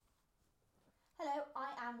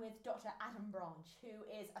with Dr. Adam Branch, who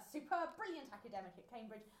is a superb, brilliant academic at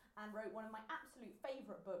Cambridge and wrote one of my absolute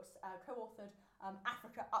favourite books, co-authored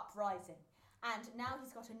Africa Uprising. And now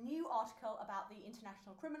he's got a new article about the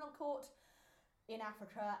International Criminal Court in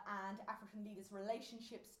Africa and African leaders'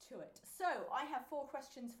 relationships to it. So I have 4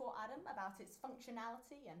 questions for Adam about its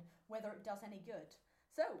functionality and whether it does any good.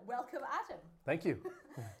 So welcome, Adam. Thank you.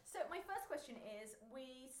 So my first question is,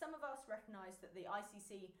 some of us recognise that the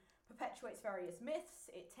ICC perpetuates various myths.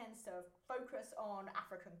 It tends to focus on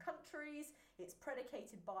African countries. It's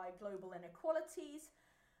predicated by global inequalities.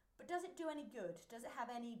 But does it do any good? Does it have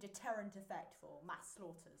any deterrent effect for mass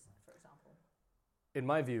slaughters, for example? In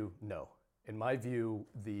my view, no. In my view,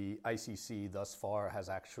 the ICC thus far has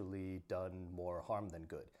actually done more harm than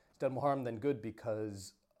good. It's done more harm than good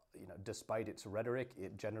because, despite its rhetoric,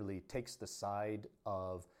 it generally takes the side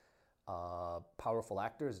of powerful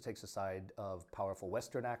actors. It takes the side of powerful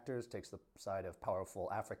Western actors, takes the side of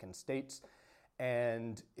powerful African states.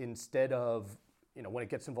 And instead of, when it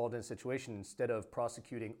gets involved in a situation, instead of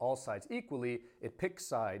prosecuting all sides equally, it picks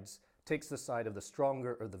sides, takes the side of the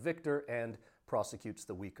stronger or the victor, and prosecutes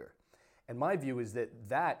the weaker. And my view is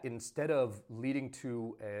that instead of leading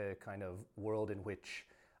to a kind of world in which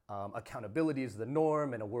accountability is the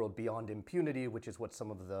norm and a world beyond impunity, which is what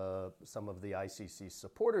some of the ICC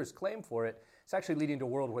supporters claim for it, it's actually leading to a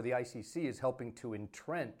world where the ICC is helping to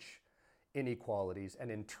entrench inequalities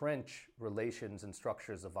and entrench relations and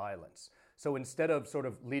structures of violence. So instead of sort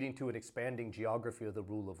of leading to an expanding geography of the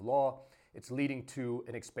rule of law, it's leading to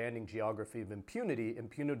an expanding geography of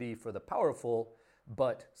impunity for the powerful,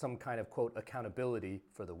 but some kind of, quote, accountability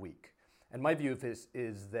for the weak. And my view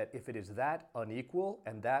is that if it is that unequal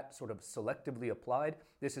and that sort of selectively applied,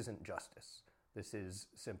 this isn't justice. This is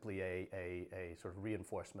simply a sort of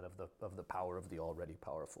reinforcement of the power of the already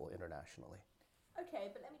powerful internationally. Okay,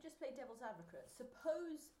 but let me just play devil's advocate.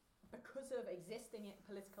 Suppose, because of existing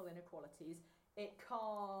political inequalities, it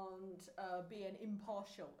can't be an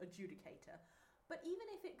impartial adjudicator. But even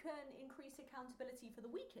if it can increase accountability for the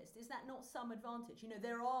weakest, is that not some advantage?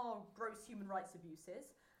 There are gross human rights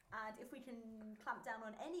abuses, and if we can clamp down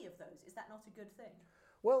on any of those, is that not a good thing?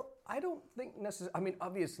 Well, I don't think necessarily.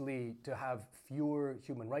 Obviously, to have fewer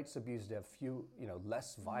human rights abuses, to have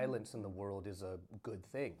less violence in the world is a good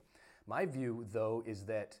thing. My view, though, is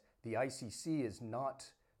that the ICC is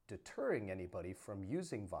not deterring anybody from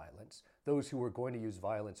using violence. Those who are going to use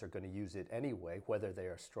violence are going to use it anyway, whether they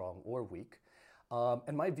are strong or weak.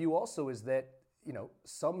 And my view also is that,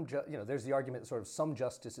 there's the argument that sort of some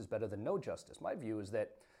justice is better than no justice. My view is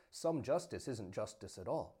that some justice isn't justice at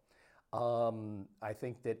all. I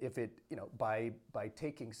think that if it, by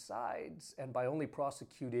taking sides and by only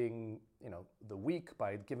prosecuting, the weak,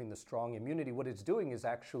 by giving the strong immunity, what it's doing is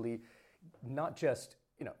actually not just,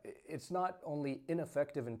 it's not only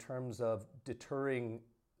ineffective in terms of deterring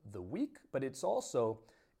the weak, but it's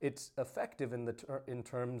effective in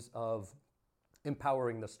terms of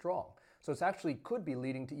empowering the strong. So it actually could be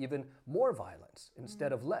leading to even more violence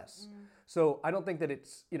instead of less. So I don't think that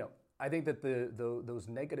it's, I think that those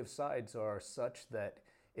negative sides are such that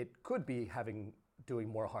it could be doing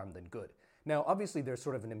more harm than good. Now, obviously, there's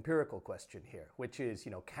sort of an empirical question here, which is,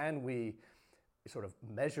 can we sort of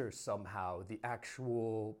measure somehow the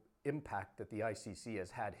actual impact that the ICC has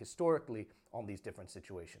had historically on these different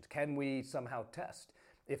situations? Can we somehow test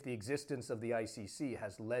if the existence of the ICC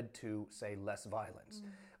has led to, say, less violence?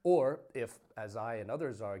 Or if, as I and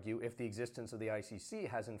others argue, if the existence of the ICC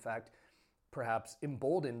has in fact perhaps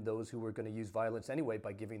emboldened those who were going to use violence anyway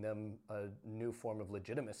by giving them a new form of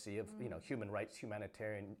legitimacy of human rights,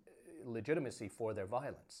 humanitarian legitimacy for their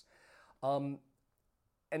violence.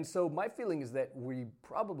 And so my feeling is that we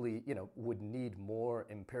probably, would need more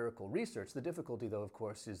empirical research. The difficulty, though, of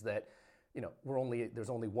course, is that, there's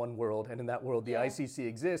only one world, and in that world, the ICC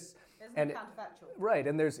exists. There's no counterfactual. Right,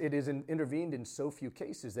 and it is intervened in so few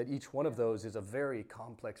cases that each one of those is a very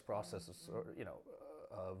complex process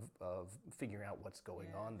of figuring out what's going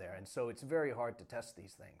on there. And so it's very hard to test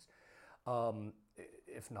these things,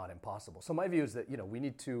 if not impossible. So my view is that,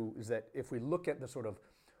 is that if we look at the sort of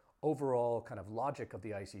overall kind of logic of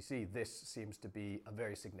the ICC, this seems to be a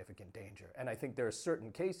very significant danger. And I think there are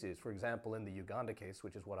certain cases, for example, in the Uganda case,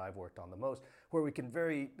 which is what I've worked on the most, where we can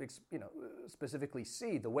very, specifically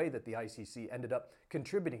see the way that the ICC ended up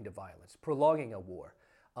contributing to violence, prolonging a war,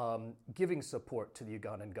 giving support to the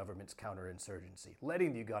Ugandan government's counterinsurgency,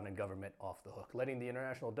 letting the Ugandan government off the hook, letting the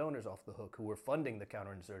international donors off the hook who were funding the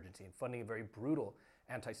counterinsurgency and funding a very brutal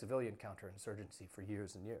anti-civilian counterinsurgency for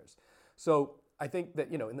years and years. So I think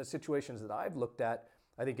that, in the situations that I've looked at,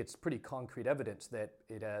 I think it's pretty concrete evidence that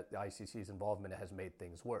the ICC's involvement has made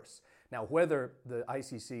things worse. Now, whether the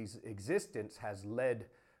ICC's existence has led,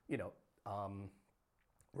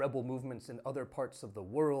 rebel movements in other parts of the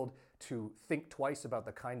world to think twice about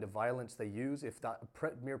the kind of violence they use, if that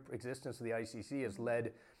mere existence of the ICC has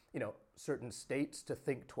led, certain states to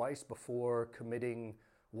think twice before committing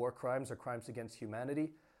war crimes or crimes against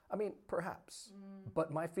humanity, I mean, perhaps.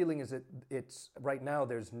 But my feeling is that it's right now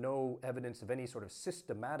there's no evidence of any sort of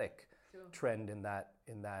systematic trend in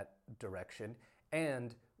that direction,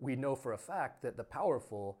 and we know for a fact that the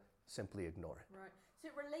powerful simply ignore it. Right. So,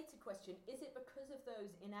 related question: is it because of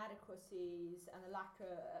those inadequacies and the lack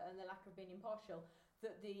of being impartial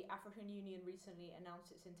that the African Union recently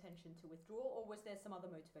announced its intention to withdraw, or was there some other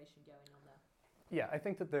motivation going on there? Yeah, I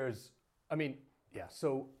think that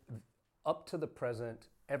so up to the present,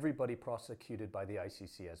 everybody prosecuted by the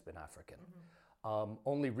ICC has been African.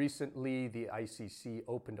 Only recently, the ICC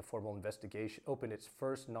opened its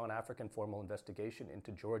first non-African formal investigation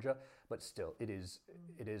into Georgia, but still, it is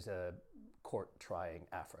a court trying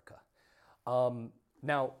Africa.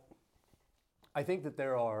 Now, I think that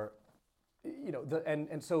there are,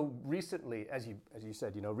 and so recently, as you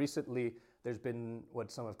said, recently there's been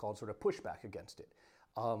what some have called sort of pushback against it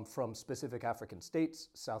from specific African states,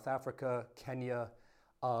 South Africa, Kenya,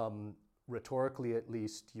 rhetorically at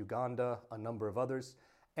least Uganda, a number of others,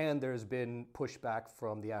 and there's been pushback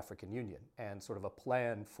from the African Union and sort of a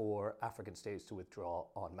plan for African states to withdraw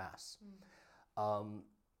en masse.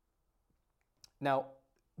 Now,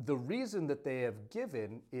 the reason that they have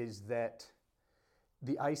given is that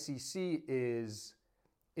the ICC is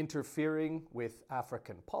interfering with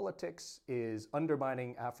African politics, is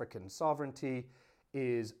undermining African sovereignty,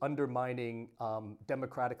 is undermining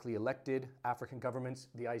democratically elected African governments.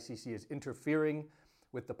 The ICC is interfering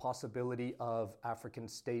with the possibility of African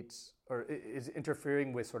states, or is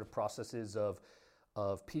interfering with sort of processes of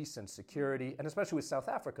peace and security, and especially with South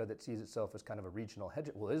Africa that sees itself as kind of a regional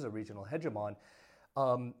hegemon.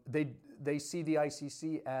 They see the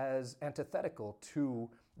ICC as antithetical to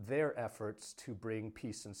their efforts to bring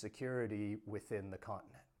peace and security within the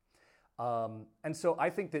continent. And so I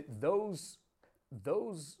think that those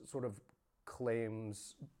sort of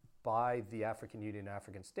claims by the African Union and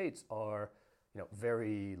African states are,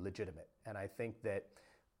 very legitimate. And I think that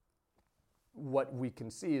what we can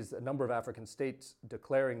see is a number of African states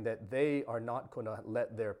declaring that they are not going to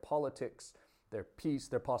let their politics, their peace,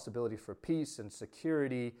 their possibility for peace and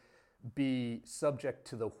security be subject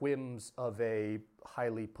to the whims of a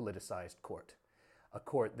highly politicized court. A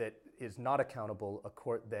court that is not accountable, a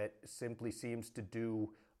court that simply seems to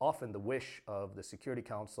do often the wish of the Security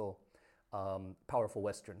Council, powerful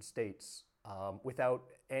Western states, without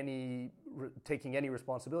taking any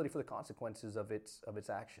responsibility for the consequences of its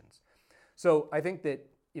actions. So I think that,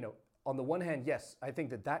 on the one hand, yes, I think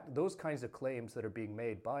that those kinds of claims that are being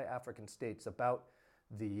made by African states about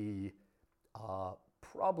the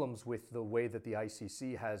problems with the way that the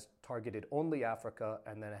ICC has targeted only Africa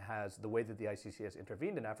and then has the way that the ICC has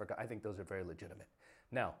intervened in Africa, I think those are very legitimate.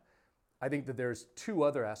 Now, I think that there's two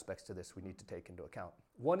other aspects to this we need to take into account.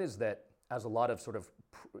 One is that, as a lot of sort of,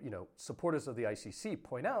 supporters of the ICC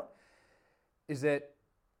point out, is that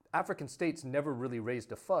African states never really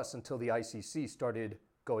raised a fuss until the ICC started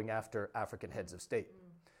going after African heads of state.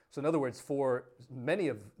 So in other words, for many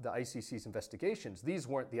of the ICC's investigations, these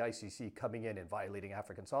weren't the ICC coming in and violating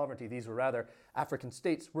African sovereignty. These were rather African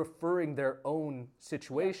states referring their own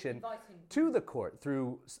situation to the court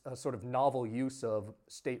through a sort of novel use of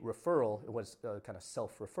state referral. It was a kind of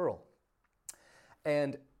self-referral.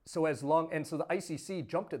 And so the ICC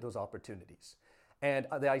jumped at those opportunities. And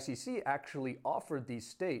the ICC actually offered these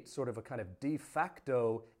states sort of a kind of de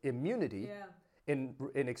facto immunity in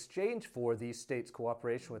exchange for these states'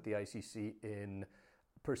 cooperation with the ICC in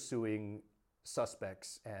pursuing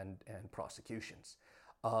suspects and prosecutions.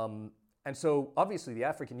 And so obviously the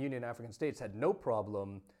African Union and African states had no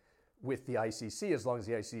problem with the ICC as long as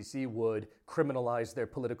the ICC would criminalize their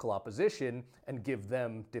political opposition and give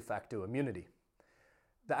them de facto immunity.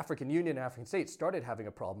 The African Union and African states started having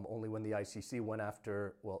a problem only when the ICC went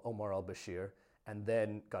after, Omar al-Bashir and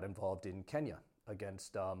then got involved in Kenya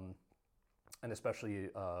against, and especially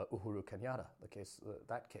Uhuru Kenyatta,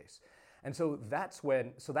 that case. And so that's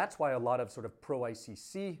why a lot of sort of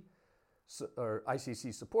pro-ICC or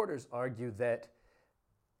ICC supporters argue that,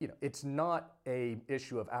 it's not an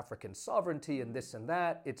issue of African sovereignty and this and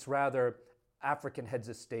that. It's rather African heads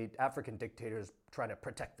of state, African dictators trying to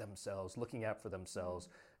protect themselves, looking out for themselves,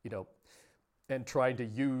 and trying to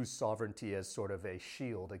use sovereignty as sort of a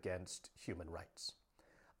shield against human rights.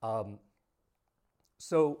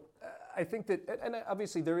 So I think that, and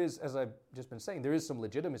obviously there is, as I've just been saying, there is some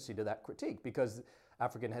legitimacy to that critique because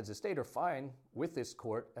African heads of state are fine with this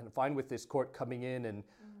court and fine with this court coming in and,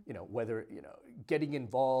 whether, getting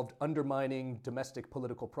involved, undermining domestic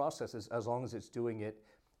political processes as long as it's doing it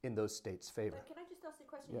in those states' favor. But can I just ask a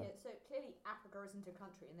question here? So clearly Africa isn't a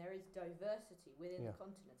country and there is diversity within the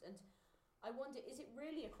continent. And I wonder, is it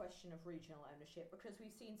really a question of regional ownership? Because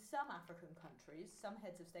we've seen some African countries, some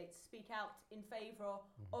heads of states speak out in favour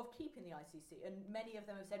of keeping the ICC. And many of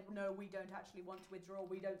them have said, no, we don't actually want to withdraw.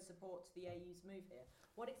 We don't support the AU's move here.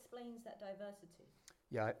 What explains that diversity?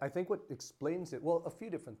 Yeah, I think what explains it, well, a few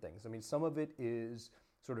different things. I mean, some of it is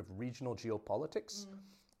sort of regional geopolitics.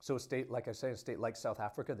 So a state, like I say, a state like South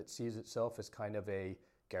Africa that sees itself as kind of a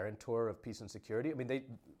guarantor of peace and security. I mean, they,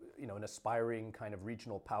 an aspiring kind of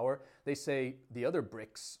regional power. They say the other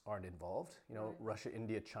BRICS aren't involved. Russia,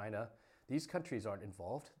 India, China. These countries aren't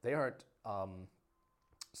involved. They aren't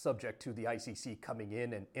subject to the ICC coming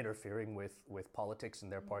in and interfering with politics in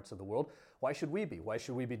their parts of the world. Why should we be? Why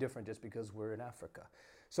should we be different just because we're in Africa?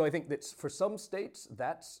 So I think that for some states,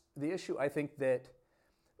 that's the issue. I think that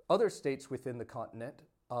other states within the continent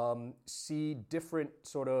see different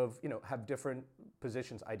sort of, have different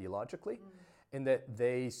positions ideologically in that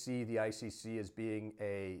they see the ICC as being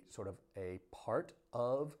a sort of a part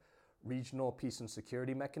of regional peace and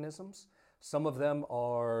security mechanisms. Some of them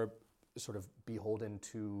are sort of beholden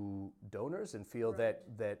to donors and feel that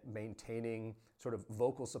maintaining sort of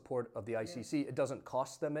vocal support of the ICC, it doesn't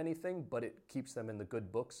cost them anything, but it keeps them in the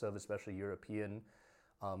good books of especially European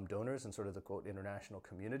donors and sort of the quote international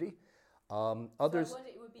community. Others. So I wonder,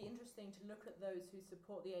 it would be interesting to look at those who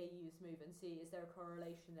support the AU's move and see, is there a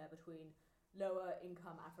correlation there between lower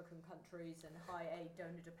income African countries and high aid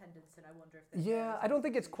donor dependence? And I wonder if I don't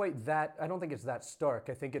think it's quite that. I don't think it's that stark.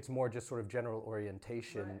 I think it's more just sort of general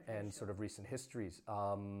orientation and sort of recent histories.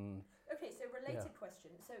 Okay, so related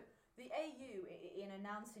question. So the AU, in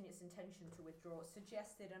announcing its intention to withdraw,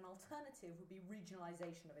 suggested an alternative would be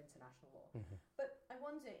regionalisation of international law. But I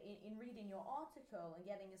wonder, in reading your article and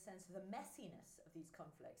getting a sense of the messiness of these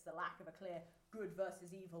conflicts, the lack of a clear good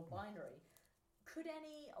versus evil binary, could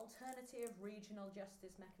any alternative regional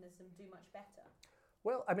justice mechanism do much better?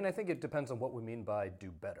 Well, I mean, I think it depends on what we mean by do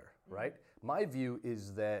better, right? My view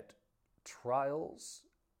is that trials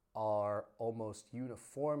are almost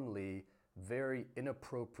uniformly very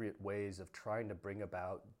inappropriate ways of trying to bring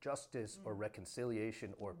about justice or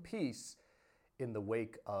reconciliation or peace in the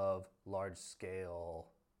wake of large-scale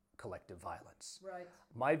collective violence. Right.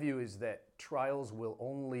 My view is that trials will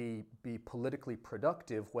only be politically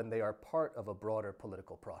productive when they are part of a broader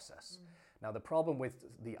political process. Now, the problem with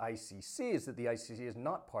the ICC is that the ICC is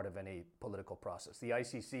not part of any political process. The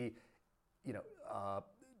ICC,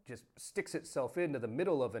 just sticks itself into the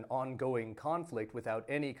middle of an ongoing conflict without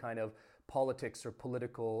any kind of politics or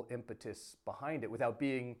political impetus behind it, without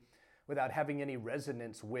having any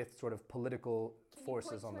resonance with sort of political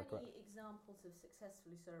forces on the ground. Can you point to any examples of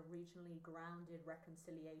successfully sort of regionally grounded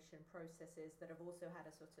reconciliation processes that have also had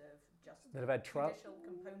a sort of judicial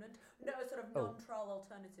component? No, a sort of non-trial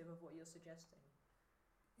alternative of what you're suggesting.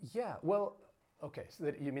 Yeah, well, okay, so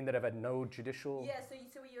that you mean that I've had no judicial... Yeah, so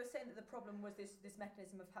you were saying that the problem was this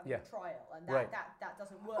mechanism of having a trial, and that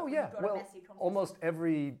doesn't work. Oh yeah, well, almost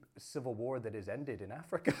every civil war that has ended in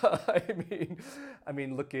Africa, I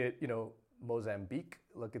mean, look at, Mozambique,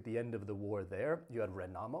 look at the end of the war there. You had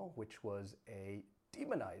Renamo, which was a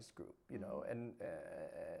demonized group, and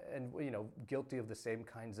guilty of the same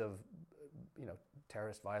kinds of,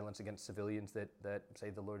 terrorist violence against civilians that say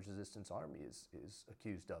the Lord's Resistance Army is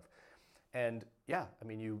accused of. And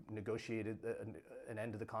you negotiated, an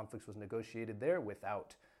end to the conflicts was negotiated there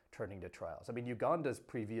without turning to trials. I mean, Uganda's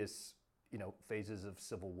previous, phases of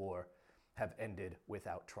civil war have ended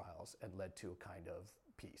without trials and led to a kind of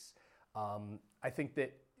peace. I think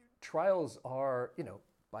that trials are,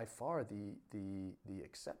 by far the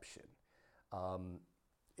exception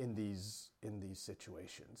in these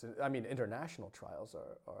situations. I mean, international trials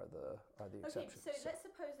are the exception. Okay, so let's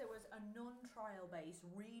suppose there was a non-trial-based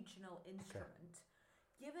regional instrument.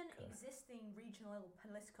 Given existing regional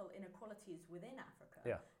political inequalities within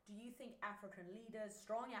Africa, do you think African leaders,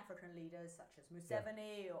 strong African leaders such as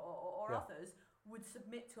Museveni or others, would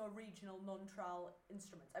submit to a regional non-trial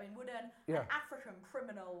instrument? I mean, would an African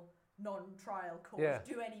criminal non-trial court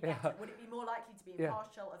do any better? Would it be more likely to be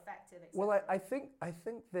impartial, effective, etc.? Well, I think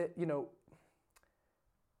that,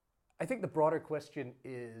 I think the broader question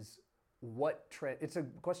is it's a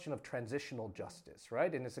question of transitional justice,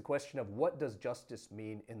 right? And it's a question of what does justice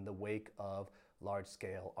mean in the wake of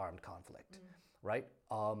large-scale armed conflict, right?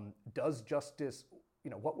 Does justice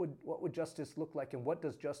what would justice look like, and what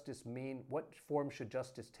does justice mean? What form should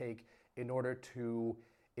justice take in order to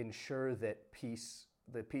ensure that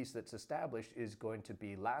the peace that's established is going to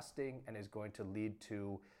be lasting and is going to lead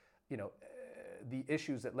to, the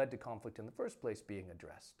issues that led to conflict in the first place being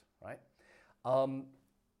addressed, right?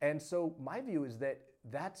 And so my view is that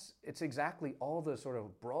it's exactly all the sort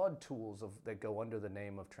of broad tools that go under the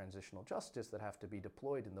name of transitional justice that have to be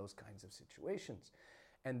deployed in those kinds of situations,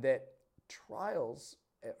 and that trials,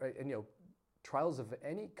 trials of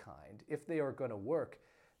any kind, if they are going to work,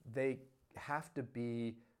 they have to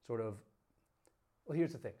be sort of. Well,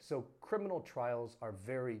 here's the thing. So criminal trials are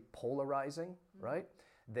very polarizing, right?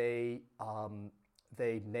 They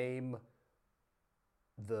name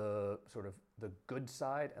the sort of the good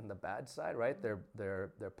side and the bad side, right?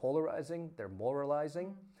 They're polarizing, they're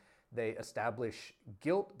moralizing. They establish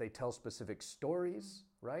guilt, they tell specific stories,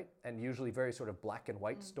 right? And usually very sort of black and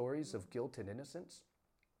white stories of guilt and innocence.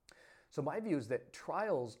 So my view is that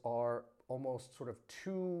trials are almost sort of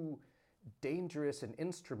too dangerous an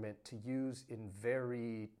instrument to use in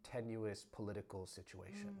very tenuous political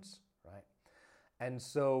situations, right? And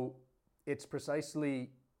so it's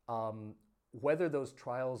precisely whether those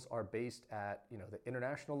trials are based at the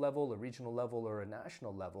international level, a regional level, or a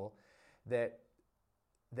national level, that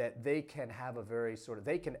they can have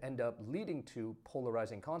they can end up leading to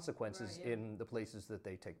polarizing consequences in the places that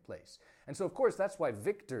they take place. And so, of course, that's why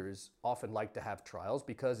victors often like to have trials,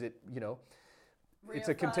 because it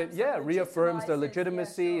reaffirms the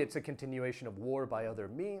legitimacy. Yeah, sure. It's a continuation of war by other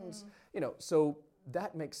means. So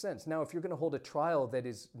that makes sense. Now, if you're going to hold a trial that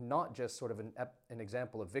is not just sort of an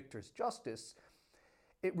example of victor's justice,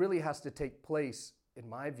 it really has to take place, in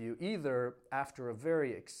my view, either after a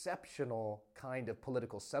very exceptional kind of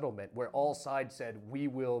political settlement where all sides said, we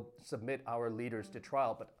will submit our leaders to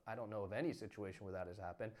trial, but I don't know of any situation where that has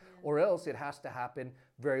happened, or else it has to happen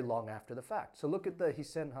very long after the fact. So look at the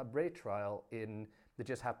Hissène Habré trial that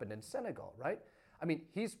just happened in Senegal, right? I mean,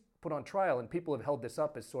 he's put on trial, and people have held this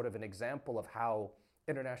up as sort of an example of how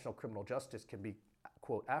international criminal justice can be,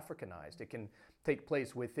 quote, Africanized. It can take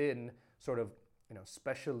place within sort of,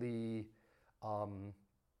 specially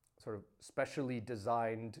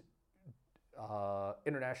designed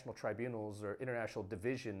international tribunals or international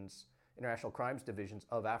crimes divisions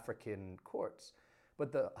of African courts.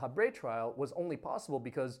 But the Habré trial was only possible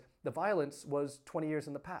because the violence was 20 years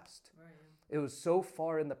in the past. Right. It was so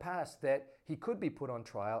far in the past that he could be put on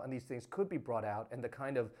trial and these things could be brought out, and the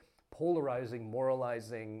kind of polarizing,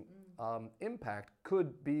 moralizing impact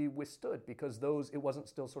could be withstood because it wasn't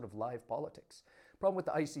still sort of live politics. Problem with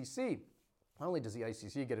the ICC, not only does the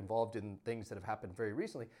ICC get involved in things that have happened very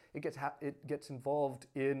recently, it gets involved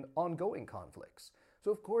in ongoing conflicts.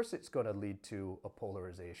 So of course it's going to lead to a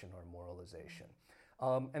polarization or moralization.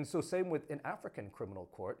 And so same with an African criminal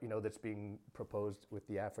court, that's being proposed with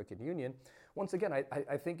the African Union. Once again,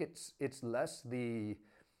 I think it's less the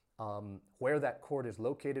where that court is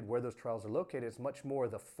located, where those trials are located. It's much more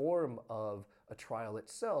the form of a trial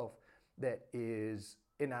itself that is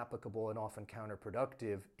inapplicable and often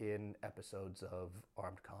counterproductive in episodes of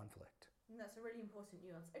armed conflict. That's a really important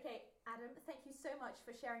nuance. Okay, Adam, thank you so much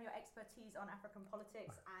for sharing your expertise on African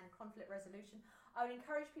politics and conflict resolution. I would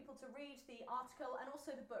encourage people to read the article and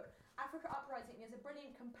also the book. Africa Uprising is a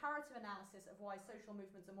brilliant comparative analysis of why social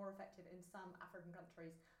movements are more effective in some African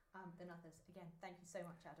countries than others. Again, thank you so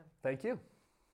much, Adam. Thank you.